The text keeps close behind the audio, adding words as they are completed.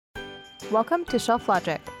Welcome to Shelf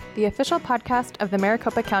Logic, the official podcast of the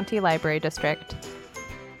Maricopa County Library District.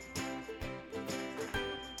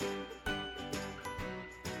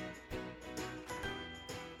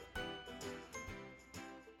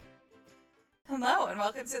 Hello, and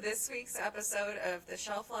welcome to this week's episode of the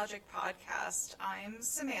Shelf Logic podcast. I'm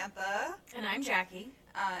Samantha. And I'm Jackie.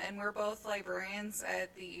 And we're both librarians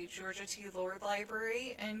at the Georgia T. Lord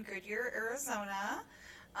Library in Goodyear, Arizona.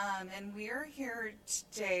 And we are here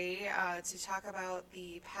today to talk about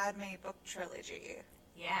the Padme book trilogy.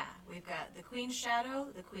 Yeah, we've got The Queen's Shadow,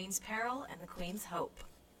 The Queen's Peril, and The Queen's Hope.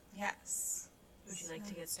 Yes. Would you like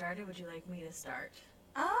to get started? Would you like me to start?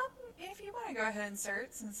 If you want to go ahead and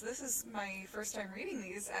start, since this is my first time reading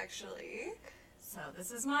these, actually. So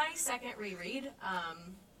this is my second reread,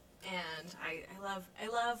 and I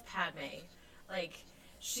love Padme. Like,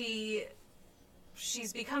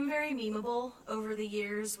 she's become very memeable over the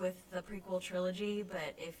years with the prequel trilogy,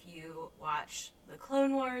 but if you watch the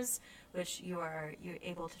Clone Wars, which you're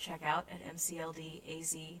able to check out at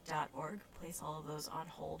mcldaz.org, place all of those on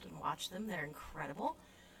hold and watch them. They're incredible.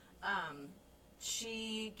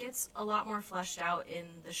 She gets a lot more fleshed out in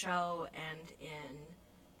the show and in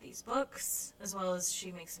these books, as well as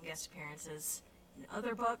she makes some guest appearances in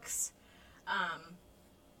other books.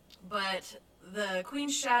 But the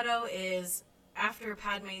Queen's Shadow is after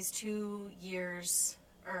Padme's 4 years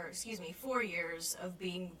of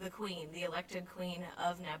being the queen, the elected queen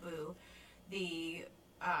of Naboo.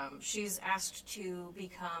 She's asked to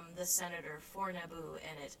become the senator for Naboo,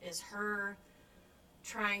 and it is her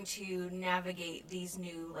trying to navigate these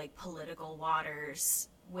new political waters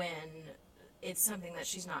when it's something that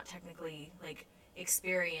she's not technically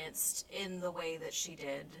experienced in the way that she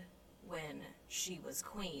did when she was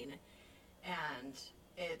queen. And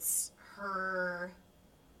it's her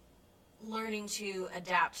learning to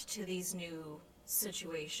adapt to these new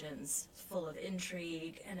situations full of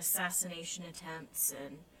intrigue and assassination attempts,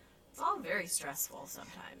 and it's all very stressful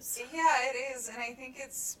sometimes. Yeah, it is, and I think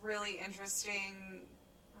it's really interesting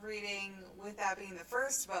reading, with that being the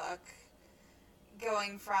first book,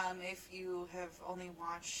 going from, if you have only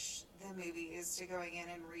watched the movies, to going in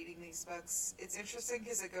and reading these books. It's interesting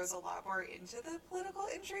because it goes a lot more into the political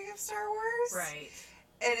intrigue of Star Wars. Right.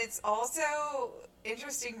 And it's also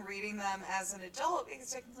interesting reading them as an adult,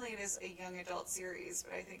 because technically it is a young adult series,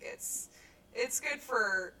 but I think it's good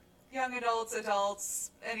for young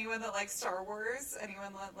adults, anyone that likes Star Wars,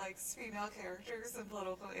 anyone that likes female characters and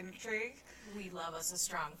political intrigue. We love us a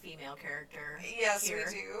strong female character. Yes, here.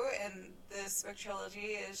 we do, and this book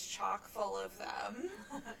trilogy is chock full of them.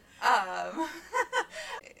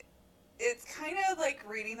 It's kind of like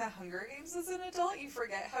reading The Hunger Games as an adult. You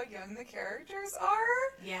forget how young the characters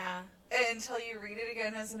are. Yeah. Until you read it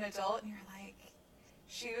again as an adult, and you're like,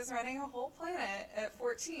 she was running a whole planet at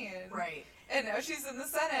 14. Right. And now she's in the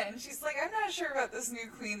Senate, and she's like, I'm not sure about this new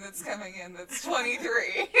queen that's coming in that's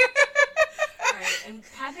 23. Right, and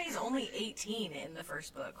Padme's only 18 in the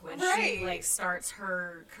first book when she starts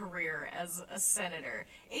her career as a senator.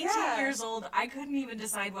 18 years old, I couldn't even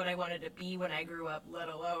decide what I wanted to be when I grew up, let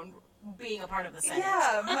alone being a part of the Senate.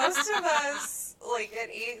 Yeah, most of us, at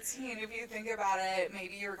 18, if you think about it,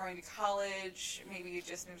 maybe you were going to college, maybe you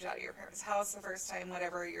just moved out of your parents' house the first time,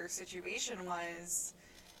 whatever your situation was,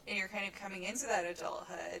 and you're kind of coming into that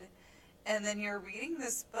adulthood. And then you're reading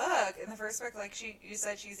this book, in the first book, you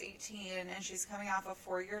said she's 18, and she's coming off a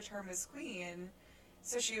 4-year term as queen.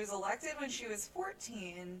 So she was elected when she was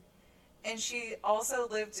 14, and she also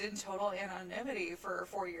lived in total anonymity for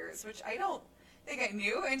 4 years, which I don't think I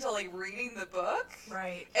knew until reading the book.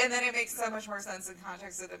 Right. And then it makes so much more sense in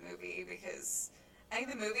context of the movie, because I think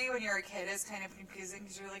the movie, when you're a kid, is kind of confusing,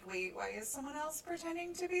 because you're like, wait, why is someone else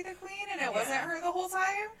pretending to be the queen, and it wasn't her the whole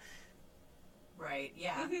time? Right,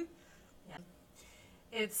 yeah. Yeah.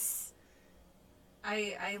 It's,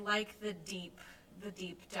 I like the deep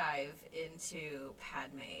dive into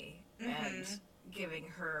Padme and giving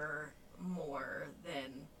her more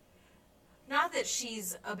than, not that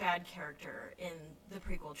she's a bad character in the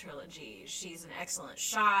prequel trilogy. She's an excellent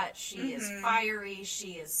shot. She is fiery.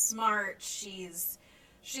 She is smart. She is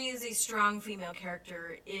a strong female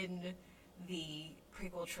character in the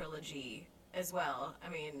prequel trilogy as well. I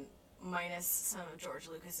mean, minus some of George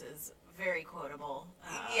Lucas's very quotable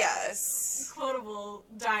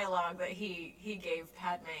dialogue that he gave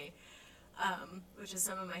Padme, which is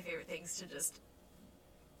some of my favorite things to just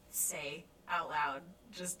say out loud,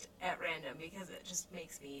 just at random, because it just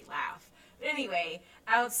makes me laugh. But anyway,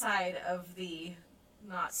 outside of the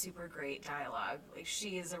not super great dialogue,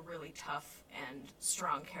 she is a really tough and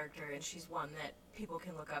strong character, and she's one that people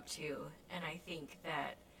can look up to, and I think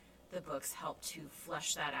that the books help to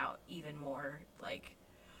flesh that out even more. Like,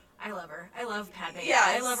 I love her. I love Padme. Yes,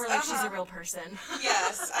 I love her like she's a real person.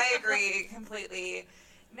 Yes, I agree completely.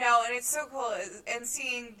 No, and it's so cool. And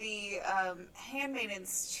seeing the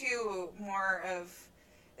handmaidens, too, more of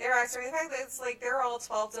their backstory. The fact that it's like they're all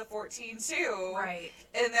 12 to 14, too. Right.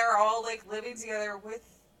 And they're all, like, living together with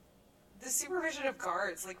the supervision of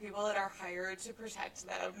guards, like, people that are hired to protect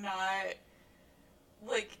them, not,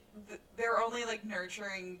 like, their only, like,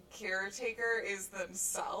 nurturing caretaker is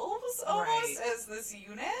themselves, almost, right. as this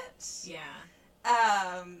unit. Yeah.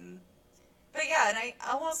 But yeah, and I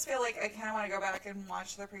almost feel like I kind of want to go back and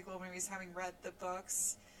watch the prequel movies having read the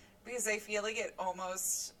books, because I feel like it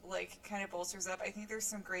almost, like, kind of bolsters up. I think there's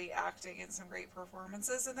some great acting and some great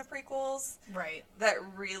performances in the prequels. Right. That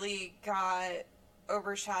really got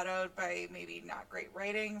overshadowed by maybe not great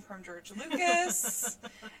writing from George Lucas,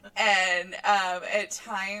 and at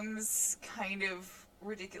times kind of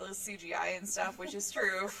ridiculous CGI and stuff, which is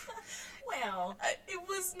true. Well, it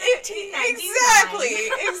was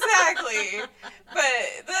 1999. Exactly.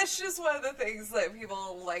 But that's just one of the things that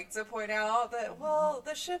people like to point out, that, well,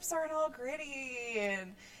 the ships aren't all gritty,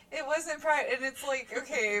 and it wasn't and it's like,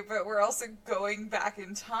 okay, but we're also going back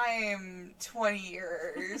in time 20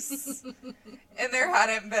 years, and there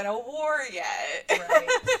hadn't been a war yet. Right.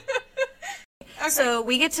 Okay. So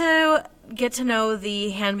we get to know the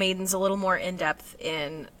handmaidens a little more in depth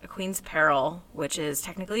in A Queen's Peril, which is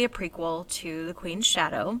technically a prequel to The Queen's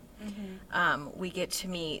Shadow. Mm-hmm. We get to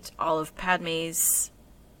meet all of Padme's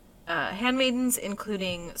handmaidens,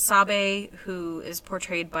 including Sabe, who is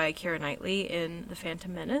portrayed by Keira Knightley in The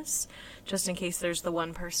Phantom Menace, just in case there's the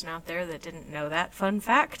one person out there that didn't know that fun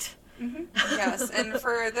fact. Mm-hmm. Yes, and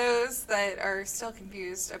for those that are still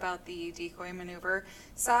confused about the decoy maneuver,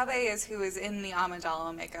 Sabe is who is in the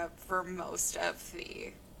Amidala makeup for most of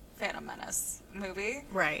the Phantom Menace movie.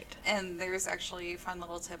 Right. And there's actually fun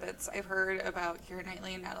little tidbits I've heard about Keira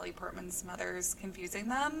Knightley and Natalie Portman's mothers confusing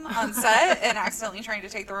them on set and accidentally trying to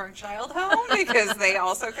take the wrong child home because they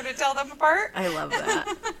also couldn't tell them apart. I love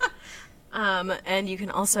that. And you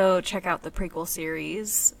can also check out the prequel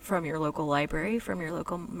series from your local library, from your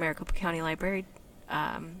local Maricopa County Library,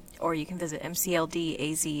 or you can visit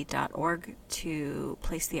mcldaz.org to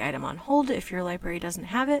place the item on hold if your library doesn't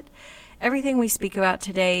have it. Everything we speak about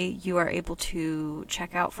today, you are able to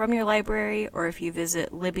check out from your library, or if you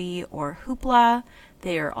visit Libby or Hoopla,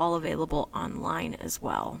 they are all available online as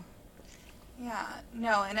well. Yeah,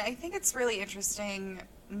 no, and I think it's really interesting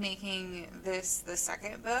making this the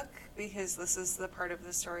second book, because this is the part of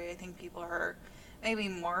the story I think people are maybe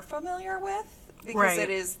more familiar with, because right.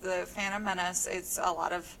 It is the Phantom Menace. It's a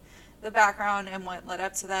lot of the background and what led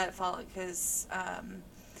up to that, because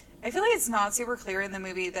I feel like it's not super clear in the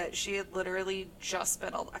movie that she had literally just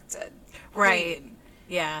been elected. Right. Queen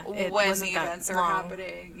Yeah. It when wasn't the that events are long.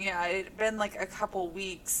 happening. Yeah, it had been like a couple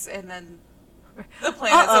weeks, and then the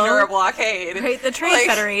planet's under a blockade. Right, the Trade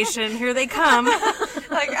Federation, here they come.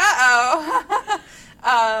 Like, uh-oh.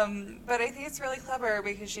 But I think it's really clever,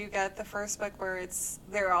 because you get the first book where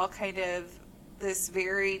they're all kind of this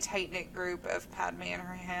very tight-knit group of Padme and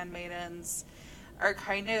her handmaidens are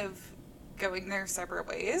kind of going their separate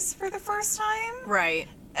ways for the first time. Right.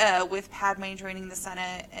 With Padme joining the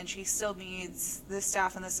Senate, and she still needs the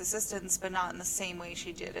staff and this assistance, but not in the same way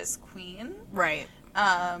she did as queen. Right.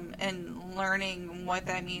 And learning what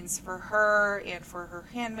that means for her and for her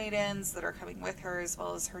handmaidens that are coming with her, as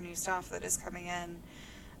well as her new staff that is coming in.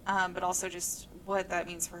 But also just what that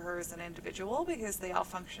means for her as an individual, because they all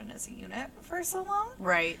function as a unit for so long.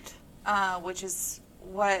 Right. Which is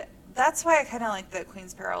that's why I kind of like that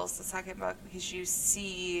Queen's Peril is the second book, because you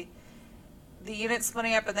see the unit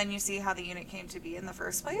splitting up, and then you see how the unit came to be in the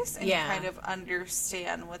first place, and you kind of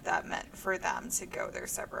understand what that meant for them to go their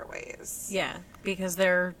separate ways. Yeah, because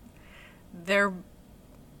they're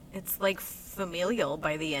it's like familial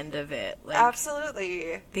by the end of it. Like,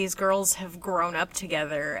 absolutely. These girls have grown up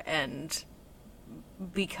together and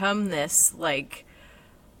become this like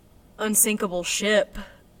unsinkable ship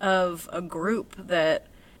of a group that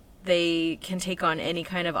they can take on any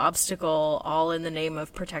kind of obstacle, all in the name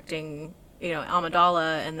of protecting,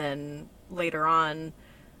 Amidala, and then later on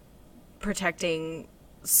protecting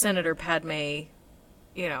Senator Padme,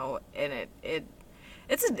 and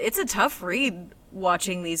it's a tough read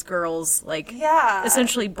watching these girls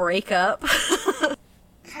essentially break up.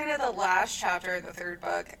 Kind of the last chapter in the third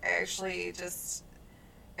book, I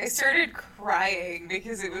started crying,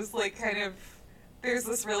 because it was like there's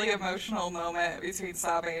this really emotional moment between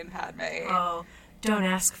Sabe and Padme. Oh, don't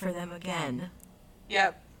ask for them again.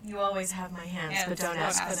 Yep. You always have my hands, but don't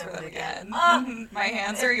ask for them again. My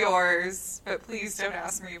hands are yours, but please don't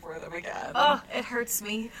ask me for them again. Oh, it hurts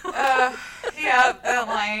me. Yeah, that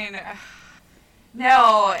line.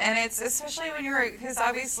 No, and it's especially when because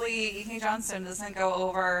obviously E.K. Johnston doesn't go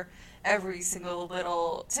over every single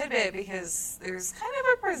little tidbit because there's kind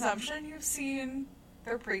of a presumption you've seen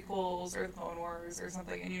their prequels or the Clone Wars or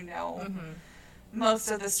something, and you know most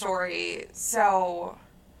of the story. So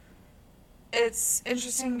it's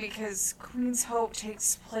interesting because Queen's Hope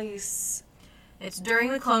takes place... It's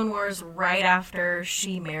during the Clone Wars, right after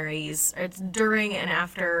she marries. It's during and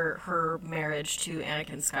after her marriage to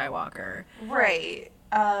Anakin Skywalker. Right.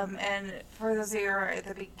 And for those of you who are at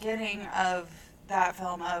the beginning of that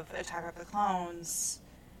film of Attack of the Clones,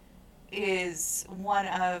 is one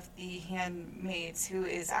of the handmaids who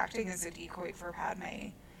is acting as a decoy for Padme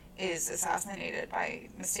is assassinated by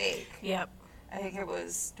mistake. Yep. I think it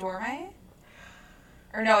was Dorme?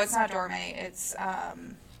 Or no, it's not Dorme. It's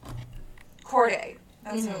Corday.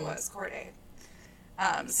 That's who it was, Corday.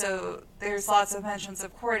 So there's lots of mentions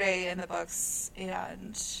of Corday in the books,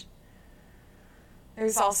 and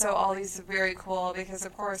there's also all these very cool, because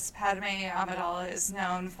of course Padme Amidala is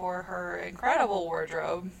known for her incredible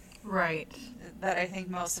wardrobe. Right. That I think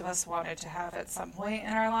most of us wanted to have at some point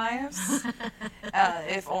in our lives.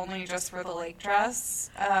 If only just for the lake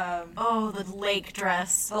dress. The lake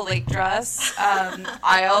dress. The lake dress.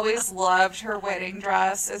 I always loved her wedding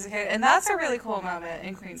dress as a kid. And that's a really cool moment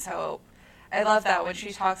in Queen's Hope. I love that when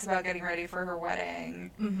she talks about getting ready for her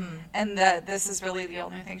wedding. And that this is really the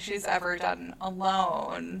only thing she's ever done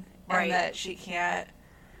alone. Right. And that she can't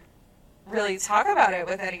really talk about it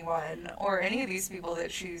with anyone or any of these people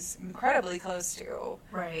that she's incredibly close to.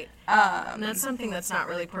 Right. And that's something that's not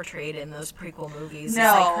really portrayed in those prequel movies. No.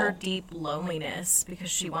 It's like her deep loneliness because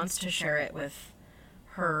she wants to share it with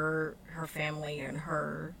her family and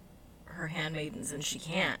her handmaidens, and she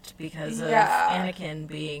can't because of Anakin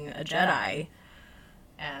being a Jedi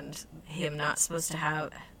and him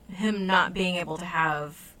not being able to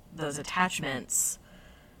have those attachments.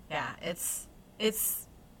 Yeah, it's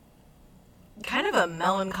kind of a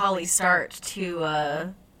melancholy start to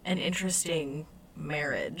an interesting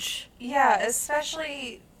marriage. Yeah,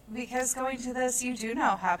 especially because going to this, you do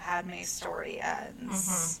know how Padme's story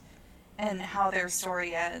ends. And how their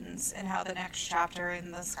story ends, and how the next chapter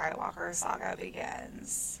in the Skywalker saga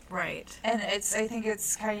begins. Right. And I think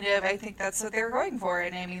that's what they're going for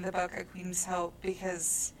in naming the book A Queen's Hope,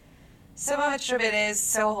 because so much of it is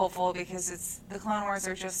so hopeful, because the Clone Wars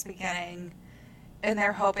are just beginning, and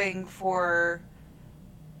they're hoping for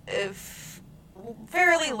a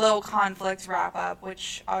fairly low conflict wrap up,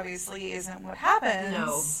 which obviously isn't what happens.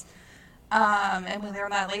 No. And we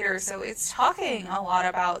learn that later. So it's talking a lot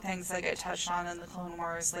about things that get touched on in the Clone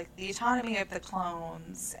Wars, like the autonomy of the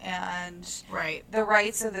clones and the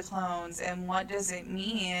rights of the clones, and what does it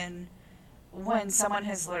mean when someone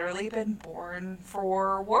has literally been born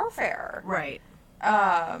for warfare. Right.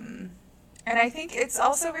 And I think it's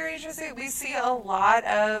also very interesting. We see a lot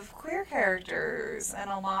of queer characters and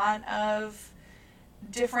a lot of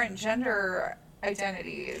different gender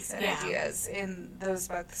identities and ideas in those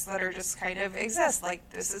books that are just kind of exist. Like,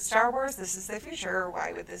 this is Star Wars, this is the future,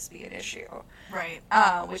 why would this be an issue? Right.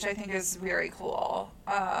 Which I think is very cool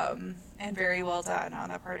and very well done on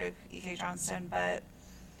the part of E.K. Johnston. But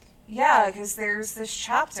yeah, because there's this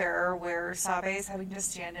chapter where Sabe is having to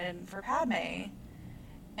stand in for Padme,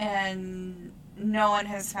 and no one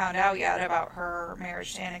has found out yet about her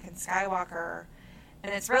marriage to Anakin Skywalker.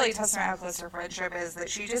 And it's really a testament how close her friendship is, that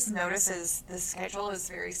she just notices the schedule is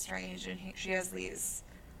very strange, and she has these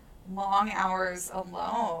long hours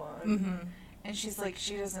alone. And she's like,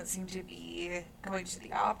 she doesn't seem to be going to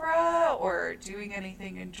the opera or doing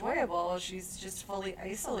anything enjoyable. She's just fully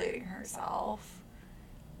isolating herself.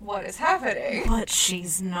 What is happening? But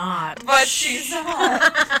she's not.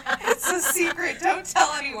 It's a secret. Don't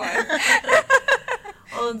tell anyone.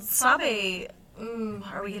 Well, Sabe...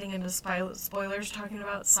 are we getting into spoilers talking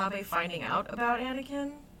about Sabe finding out about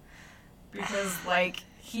Anakin? Because,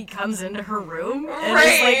 he comes into her room and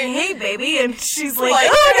he's like, hey, baby, and she's like,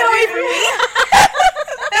 oh, get away from me!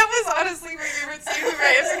 That was honestly my favorite scene. We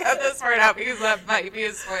might have to cut this part out because that might be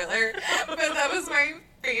a spoiler. But that was my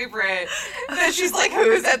favorite. That she's like,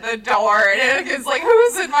 who's at the door? And Anakin's like,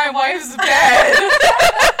 who's in my wife's bed?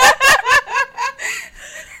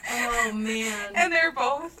 Oh, man. And they're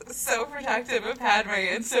both so protective of Padme.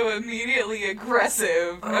 Padme and so immediately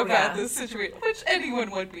aggressive about yeah. this situation, which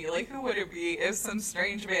anyone would be. Like, who would it be if some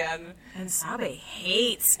strange man... And Sabe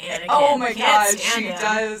hates Anakin. Oh my Can't god, stand she him.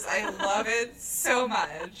 does. I love it so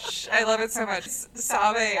much. I love it so much.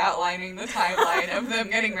 Sabe outlining the timeline of them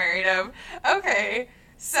getting married of, okay,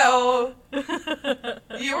 so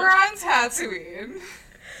you were on Tatooine.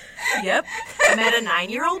 Yep. I met a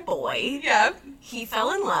 9-year-old boy. Yep. He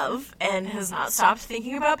fell in love and has not stopped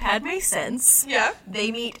thinking about Padme since. Yep.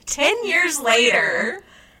 They meet 10 years later.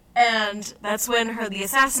 And that's when the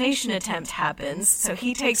assassination attempt happens. So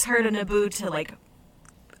he takes her to Naboo to, like,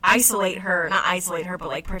 isolate her. Not isolate her, but,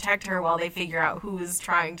 like, protect her while they figure out who is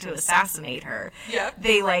trying to assassinate her. Yep.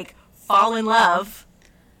 They, like, fall in love.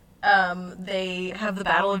 They have the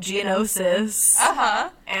Battle of Geonosis.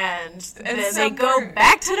 Uh-huh. And then so they go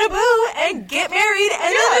back to Naboo and get married,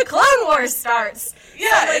 and then the Clone Wars starts. Yeah,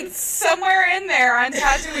 So, like, and somewhere in there on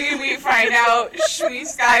Tatooine we find out Shmi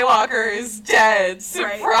Skywalker is dead.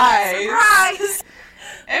 Surprise! Right. Surprise!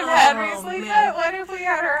 And Oh, Padme's like, man. what if we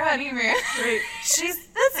had our honeymoon? Right. This is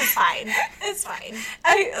fine. It's fine.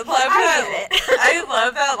 I love that. get it. I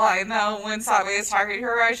love that line though when Sabe is talking to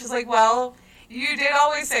her. Right? She's like, "Well, you did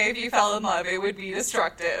always say if you fell in love, it would be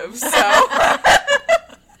destructive." So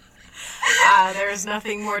There's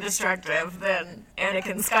nothing more destructive than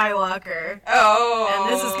Anakin Skywalker. oh, And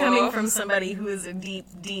this is coming from somebody who is a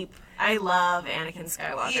deep. I love Anakin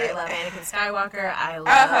Skywalker. Yeah. I love Anakin Skywalker. I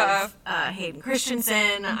love Hayden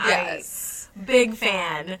Christensen. yes, Big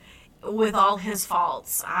fan with all his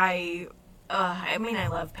faults. I mean, I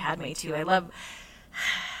love Padme too.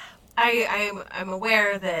 I'm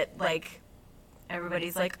aware that, like,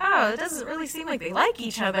 everybody's like, oh, it doesn't really seem like they like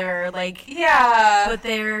each other. Like, yeah, but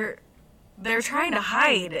they're trying to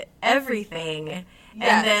hide everything. Yes.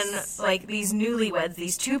 And then, like, these newlyweds,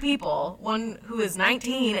 these two people, one who is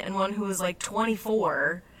 19 and one who is, like,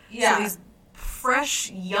 24. Yeah. So these fresh,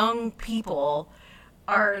 young people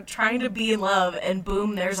are trying to be in love, and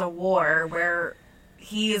boom, there's a war where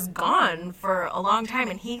he is gone for a long time,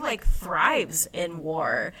 and he, like, thrives in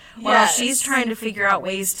war while Yes. she's trying to figure out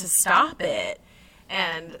ways to stop it.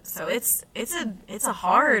 And so it's a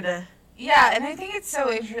hard... yeah, and I think it's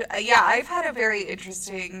so interesting. Yeah, I've had a very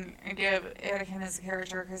interesting idea of Anakin as a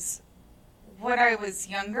character because when I was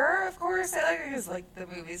younger, of course, because like the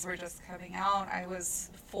movies were just coming out. I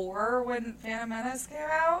was 4 when Phantom Menace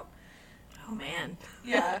came out. Oh, man.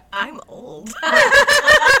 Yeah. I'm old.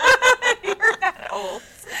 You're not old.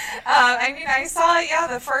 I mean, I saw,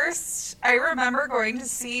 I remember going to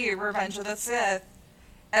see Revenge of the Sith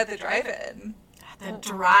at the drive-in. The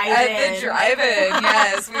drive-in. At the drive-in,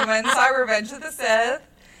 yes. We went and saw Revenge of the Sith.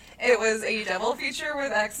 It was a double feature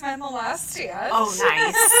with X-Men The Last Stand. Oh,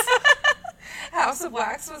 nice. House of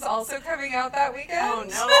Wax was also coming out that weekend. Oh,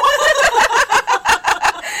 no.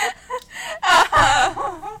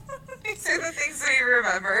 These are the things we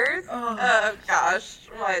remembered. Oh. Gosh,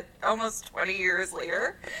 almost 20 years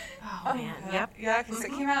later. Oh, man. Yep. Yeah, because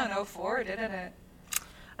it came out in 04, didn't it?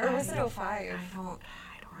 Or was it 05? I don't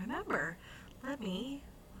remember. Let me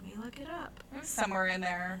look it up. It was somewhere in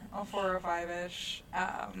there, 04 or 05-ish.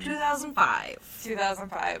 2005.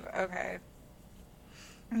 2005, okay.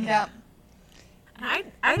 Yeah.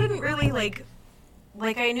 And I didn't really like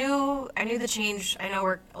I knew the change. I know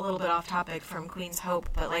we're a little bit off topic from Queen's Hope,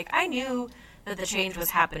 but like I knew that the change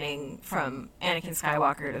was happening from Anakin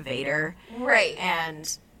Skywalker to Vader. Right.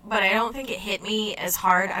 But I don't think it hit me as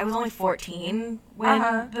hard. I was only 14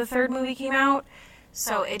 when the third movie came out.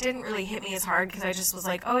 So it didn't really hit me as hard because I just was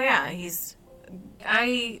like, oh yeah,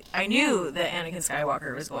 I knew that Anakin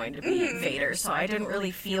Skywalker was going to be Vader, so I didn't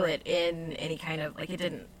really feel it in any kind of, like, it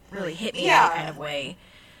didn't really hit me in any kind of way.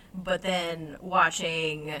 But then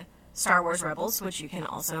watching Star Wars Rebels, which you can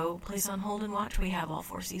also place on hold and watch, we have all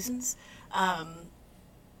 4 seasons, and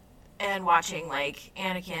watching, like,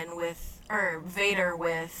 Vader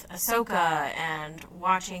with Ahsoka, and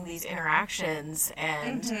watching these interactions,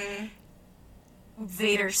 and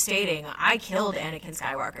Vader stating, I killed Anakin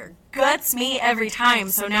Skywalker, guts me every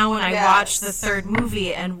time. So now when I watch the third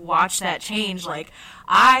movie and watch that change, like,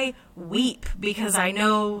 I weep because I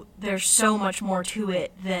know there's so much more to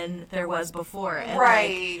it than there was before. And,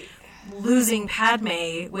 right. Like, losing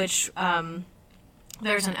Padme, which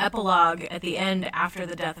there's an epilogue at the end after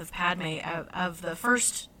the death of Padme of the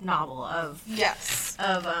first novel of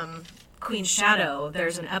Queen's Shadow.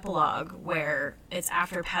 There's an epilogue where it's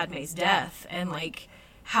after Padme's death, and like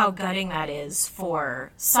how gutting that is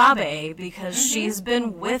for Sabe, because she's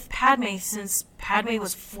been with Padme since Padme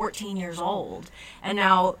was 14 years old, and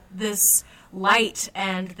now this light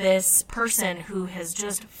and this person who has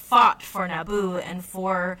just fought for Naboo and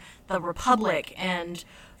for the Republic and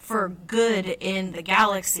for good in the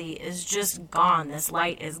galaxy is just gone. This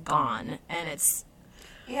light is gone, and it's...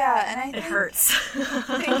 Yeah, and I think it hurts.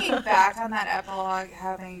 thinking back on that epilogue,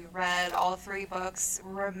 having read all 3 books,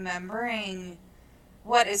 remembering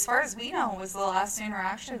what, as far as we know, was the last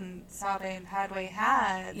interaction Sabe and Padme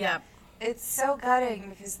had. Yeah. It's so gutting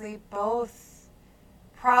because they both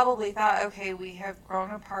probably thought, okay, we have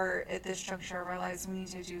grown apart at this juncture of our lives. We need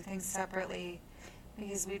to do things separately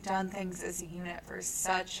because we've done things as a unit for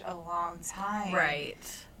such a long time. Right.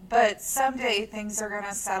 But someday things are going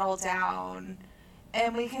to settle down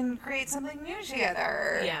and we can create something new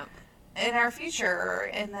together. Yeah. In our future.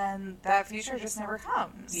 And then that future just never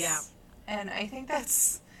comes. Yeah. And I think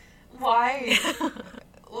that's why,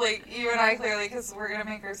 like, you and I clearly, because we're going to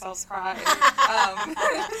make ourselves cry,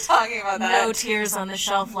 talking about that. No tears on the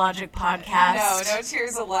Shelf Logic podcast. No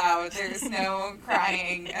tears allowed. There's no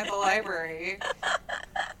crying at the library.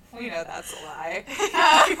 We know that's a lie.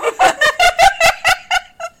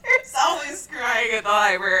 There's always crying at the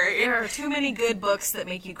library. There are too many good books that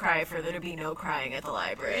make you cry for there to be no crying at the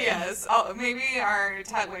library. Yes. Oh, maybe our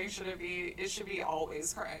tagline should be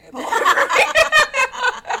always crying at the library.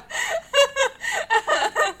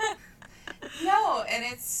 No, and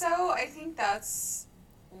it's so, I think that's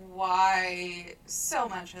why so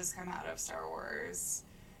much has come out of Star Wars,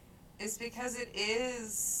 is because it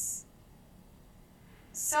is,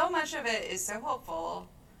 so much of it is so hopeful.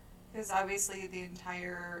 Because obviously the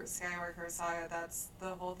entire Skywalker saga, that's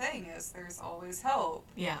the whole thing, is there's always hope.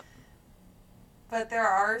 Yeah. But there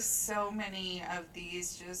are so many of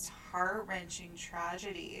these just heart-wrenching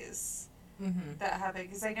tragedies that happen.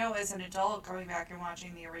 Because I know as an adult, going back and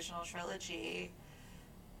watching the original trilogy,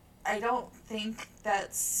 I don't think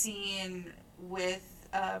that scene with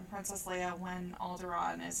Princess Leia when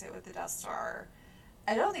Alderaan is hit with the Death Star,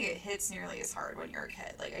 I don't think it hits nearly as hard when you're a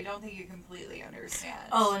kid. Like, I don't think you completely understand.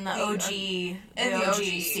 Oh, in the OG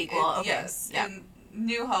sequel. Okay. Yes. Yeah. In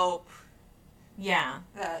New Hope. Yeah.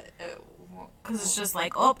 That. Because it's just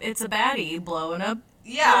like, oh, it's a baddie blowing up.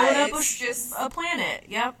 Yeah, it's just a planet.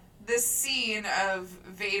 Yep. This scene of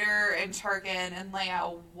Vader and Tarkin and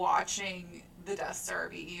Leia watching the Death Star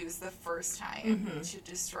be used the first time to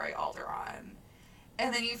destroy Alderaan.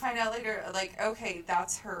 And then you find out later, like, okay,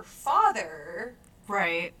 that's her father.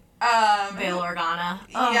 Right. Bail Organa.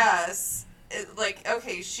 Oh. Yes.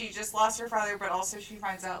 Okay, she just lost her father, but also she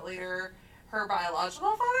finds out later her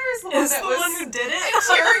biological father is the one who did it?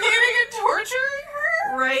 Interrogating and torturing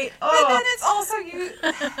her. Right. But then it's also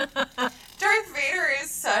Darth Vader is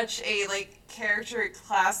such a, like, character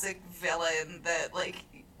classic villain that, like,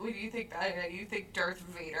 when you think about it, you think Darth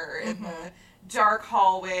Vader in the dark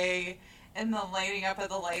hallway and the lighting up of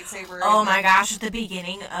the lightsaber. Oh my gosh, at the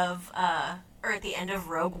beginning of, or at the end of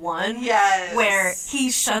Rogue One. Yes. Where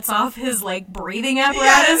he shuts off his, like, breathing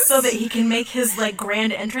apparatus so that he can make his, like,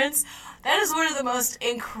 grand entrance. That is one of the most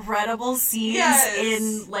incredible scenes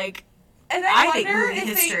in, like, and I think wonder movie if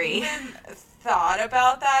history. They even thought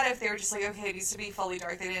about that, if they were just like, okay, it needs to be fully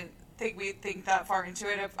dark. They didn't think we'd think that far into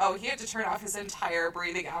it. He had to turn off his entire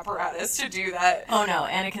breathing apparatus to do that. Oh no,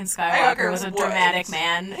 Anakin Skywalker was a dramatic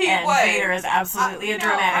man, and Vader is absolutely a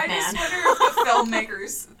dramatic man. I just wonder if the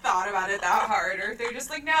filmmakers thought about it that hard, or if they're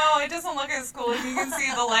just like, no, it doesn't look as cool if you can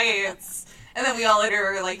see the lights. And then we all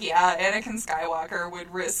later were like, yeah, Anakin Skywalker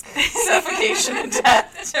would risk suffocation and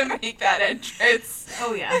death to make that entrance.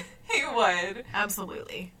 Oh yeah. He would.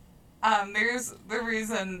 Absolutely. There's the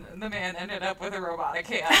reason the man ended up with a robotic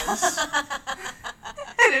hand.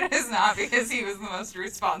 And it is not because he was the most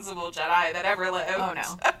responsible Jedi that ever lived. Oh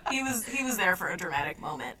no. He was there for a dramatic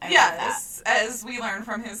moment. I yes, as we learn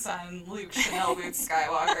from his son, Luke Chanel Boots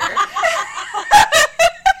Skywalker.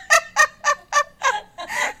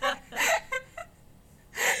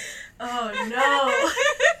 Oh no.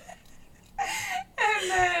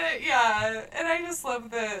 And I just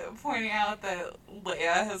love pointing out that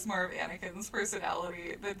Leia has more of Anakin's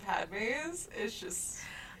personality than Padme's. It's just...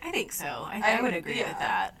 I think so. I would agree with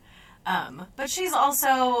that. But she's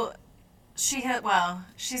also... she's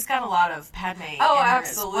got a lot of Padme in her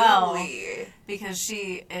absolutely. as well, because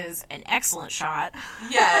she is an excellent shot.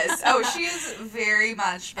 Yes. She is very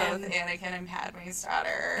much both Anakin and Padme's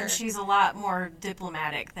daughter. And she's a lot more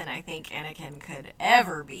diplomatic than I think Anakin could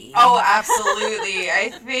ever be. Oh, absolutely. I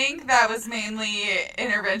think that was mainly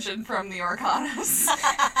intervention from the Organas.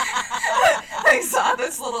 They saw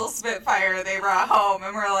this little Spitfire they brought home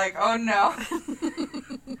and were like, oh no.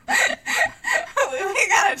 We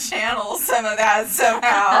gotta channel some of that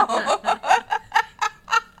somehow.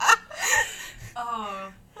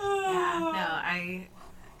 Oh. Yeah, no.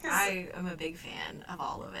 I am a big fan of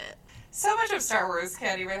all of it. So much of Star Wars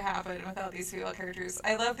can't even happen without these female characters.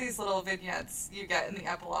 I love these little vignettes you get in the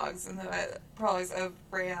epilogues and the prologues of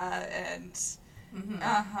Rhea and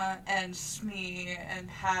and Shmi and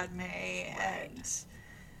Padme and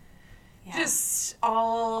just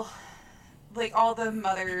all the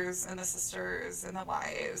mothers and the sisters and the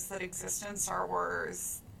wives that exist in Star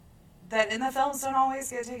Wars that in the films don't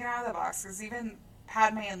always get taken out of the box, because even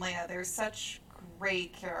Padme and Leia, they're such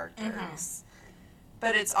great characters.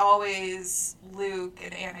 But it's always Luke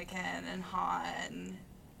and Anakin and Han.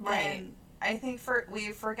 Right. And I think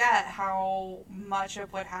we forget how much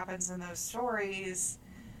of what happens in those stories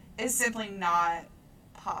is simply not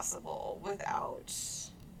possible without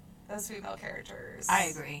those female characters. I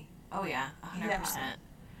agree. Oh yeah, 100%. Yeah.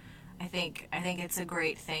 I think it's a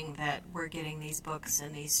great thing that we're getting these books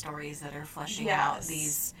and these stories that are fleshing out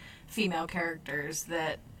these female characters,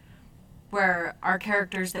 that where our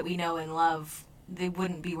characters that we know and love, they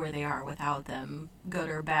wouldn't be where they are without them, good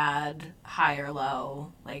or bad, high or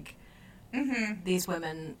low. Like, these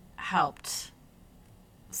women helped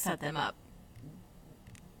set them up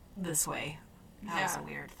this way. That was a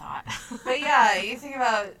weird thought. But yeah, you think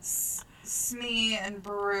about Smee and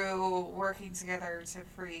Beru working together to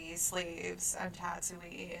free slaves on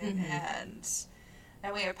Tatooine, and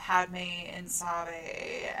then we have Padme and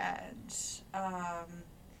Sabe, and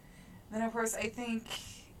then of course I think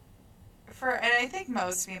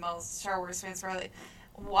most female Star Wars fans were like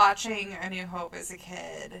watching A New Hope as a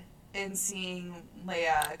kid and seeing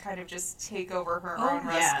Leia kind of just take over her own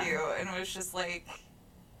rescue, and it was just like,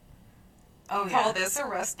 call this a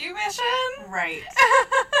rescue mission? Right.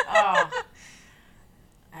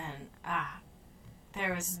 And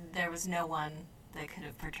there was no one that could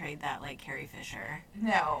have portrayed that like Carrie Fisher.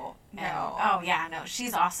 No.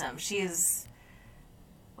 She's awesome. She's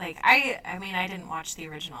like, I mean, I didn't watch the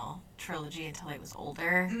original trilogy until I was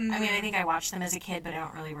older. I mean, I think I watched them as a kid, but I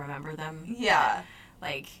don't really remember them. Yeah. But,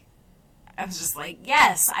 like, I was just like,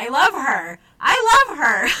 yes, I love her. I love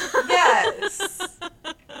her. Yes.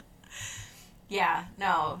 Yeah,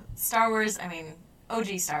 no. Star Wars, I mean,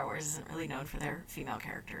 OG Star Wars isn't really known for their female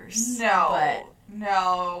characters. No. But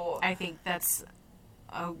no. I think that's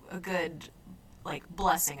a good, like,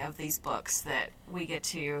 blessing of these books, that we get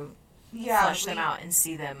to flesh them out and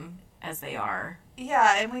see them as they are.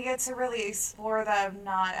 Yeah, and we get to really explore them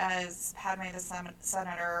not as Padme the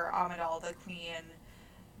Senator, Amidala the Queen,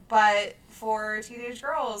 but for teenage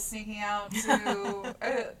girls sneaking out to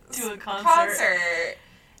to a concert.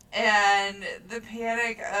 And the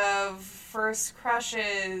panic of first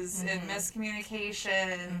crushes and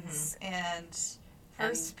miscommunications and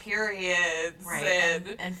first periods. Right,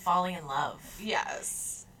 and falling in love.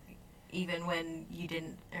 Yes. Even when they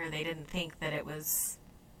didn't think that it was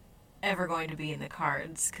ever going to be in the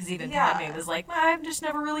cards. Because even Padme was like, I've just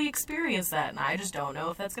never really experienced that, and I just don't know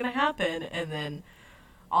if that's going to happen. And then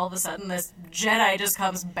all of a sudden this Jedi just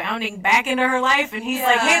comes bounding back into her life, and he's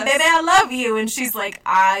like, hey, baby, I love you. And she's like,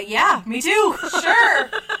 yeah, me too. Sure.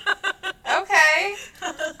 Okay.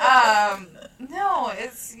 No,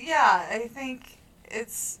 I think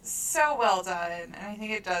it's so well done, and I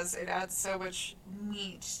think it adds so much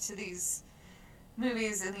meat to these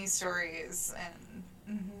movies and these stories.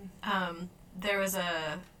 And there was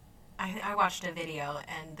I watched a video,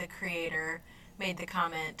 and the creator made the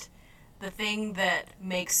comment, the thing that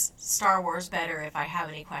makes Star Wars better, if I have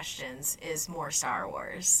any questions, is more Star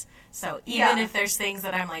Wars. So even if there's things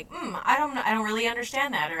that I'm like, I don't really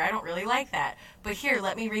understand that, or I don't really like that, but here,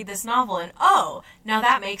 let me read this novel, and now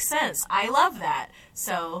that makes sense. I love that.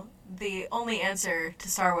 So the only answer to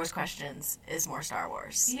Star Wars questions is more Star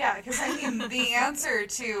Wars. Yeah, because I mean, the answer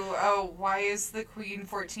to, why is the Queen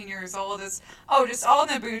 14 years old is, just all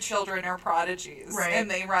Naboo children are prodigies, right, and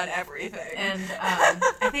they run everything. And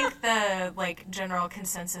I think the general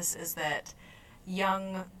consensus is that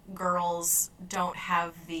young girls don't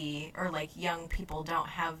have young people don't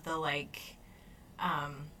have the oh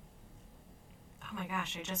my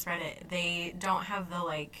gosh, I just read it. They don't have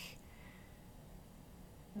the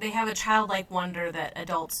they have a childlike wonder that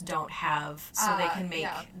adults don't have, so they can make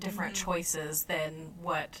different choices than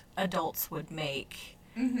what adults would make.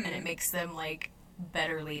 And it makes them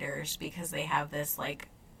better leaders because they have this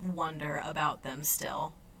wonder about them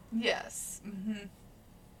still. Yes.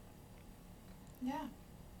 Yeah.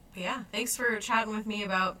 But yeah, thanks for chatting with me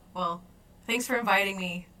thanks for inviting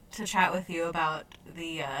me to chat with you about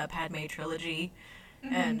the Padme trilogy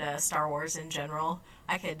and Star Wars in general.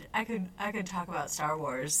 I could talk about Star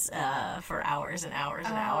Wars for hours and hours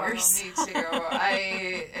and hours. Me too.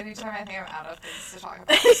 Anytime I think I'm out of things to talk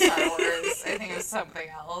about Star Wars, I think of something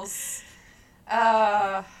else.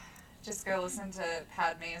 Just go listen to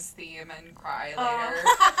Padme's theme and cry later.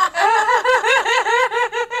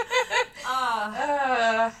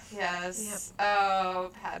 Yes. Yep.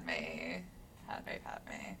 Oh, Padme.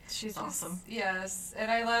 She's awesome. Yes, and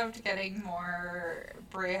I loved getting more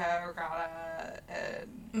Brea Organa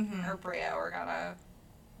and or Brea Organa.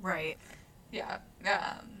 Right. Yeah.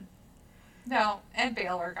 No, and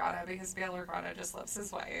Bail Organa, because Bail Organa just loves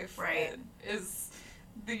his wife. Right. And is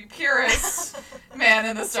the purest man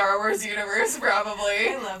in the Star Wars universe, probably.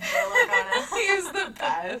 I love Bail Organa. He is the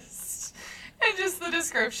best. And just the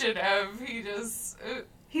description of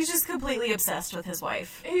he's just completely obsessed with his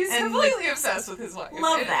wife. He's completely obsessed with his wife.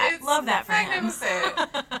 Love that. Love that for him.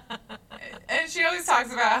 And she always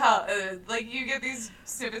talks about how, you get these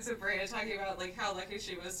snippets of Brea talking about, how lucky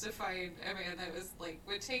she was to find a man that was,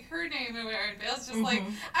 would take her name and wear, and Bale's just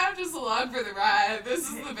I'm just along for the ride. This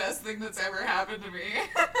is the best thing that's ever happened to me.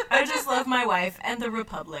 I just love my wife and the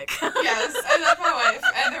Republic. Yes, I love my wife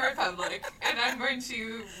and the Republic. And I'm going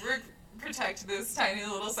to protect this tiny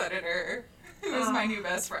little senator who's my new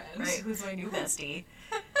best friend. Right, who's my new bestie.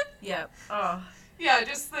 Yep. Oh. Yeah,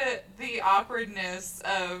 just the awkwardness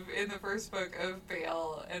of, in the first book, of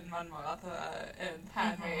Bail and Mon Mothma and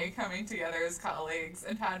Padme coming together as colleagues,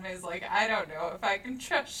 and Padme's like, I don't know if I can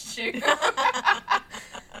trust you.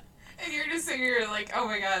 And you're just sitting here like, oh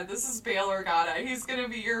my god, this is Bail Organa. He's gonna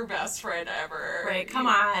be your best friend ever. Right, come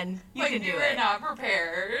on. You can do it. You were not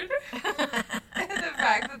prepared. And the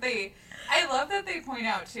fact that I love that they point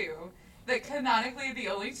out, too, that canonically the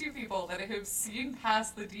only two people that have seen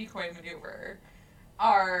past the decoy maneuver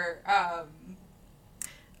are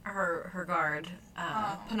her guard,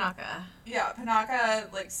 Panaka. Yeah,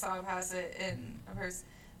 Panaka saw past it in hers,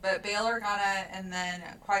 but Bail Organa and then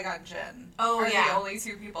Qui-Gon Jinn are the only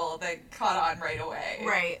two people that caught on right away.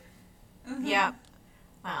 Right. Mm-hmm. Yeah.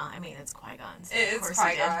 Well, I mean, it's Qui-Gon's. It's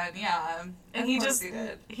Qui-Gon, yeah. And he just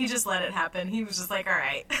let it happen. He was just like, all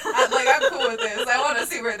right. I'm cool with this. I want to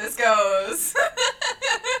see where this goes.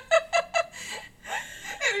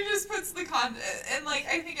 And he just puts the and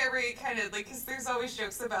I think every kind of because there's always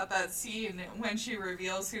jokes about that scene when she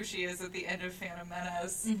reveals who she is at the end of Phantom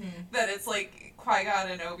Menace, that it's Qui-Gon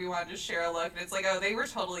and Obi-Wan just share a look, and it's they were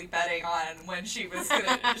totally betting on when she was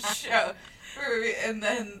gonna show, and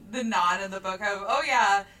then the nod in the book of, oh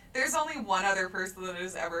yeah, there's only one other person that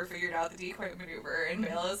has ever figured out the decoy maneuver, and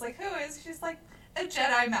Bail is like, who is? She's like, a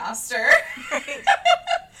Jedi Master. Right.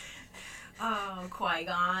 Oh,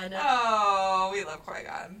 Qui-Gon. Oh, we love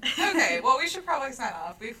Qui-Gon. Okay, well, we should probably sign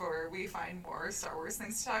off before we find more Star Wars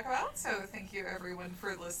things to talk about. So thank you, everyone,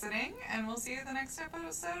 for listening, and we'll see you in the next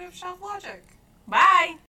episode of Shelf Logic.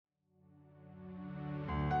 Bye!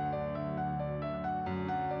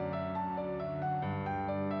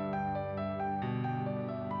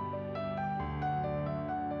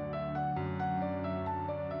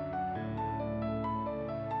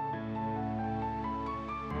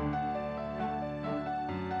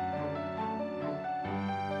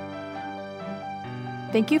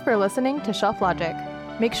 Thank you for listening to Shelf Logic.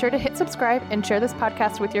 Make sure to hit subscribe and share this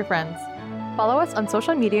podcast with your friends. Follow us on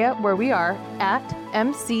social media where we are at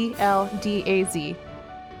MCLDAZ.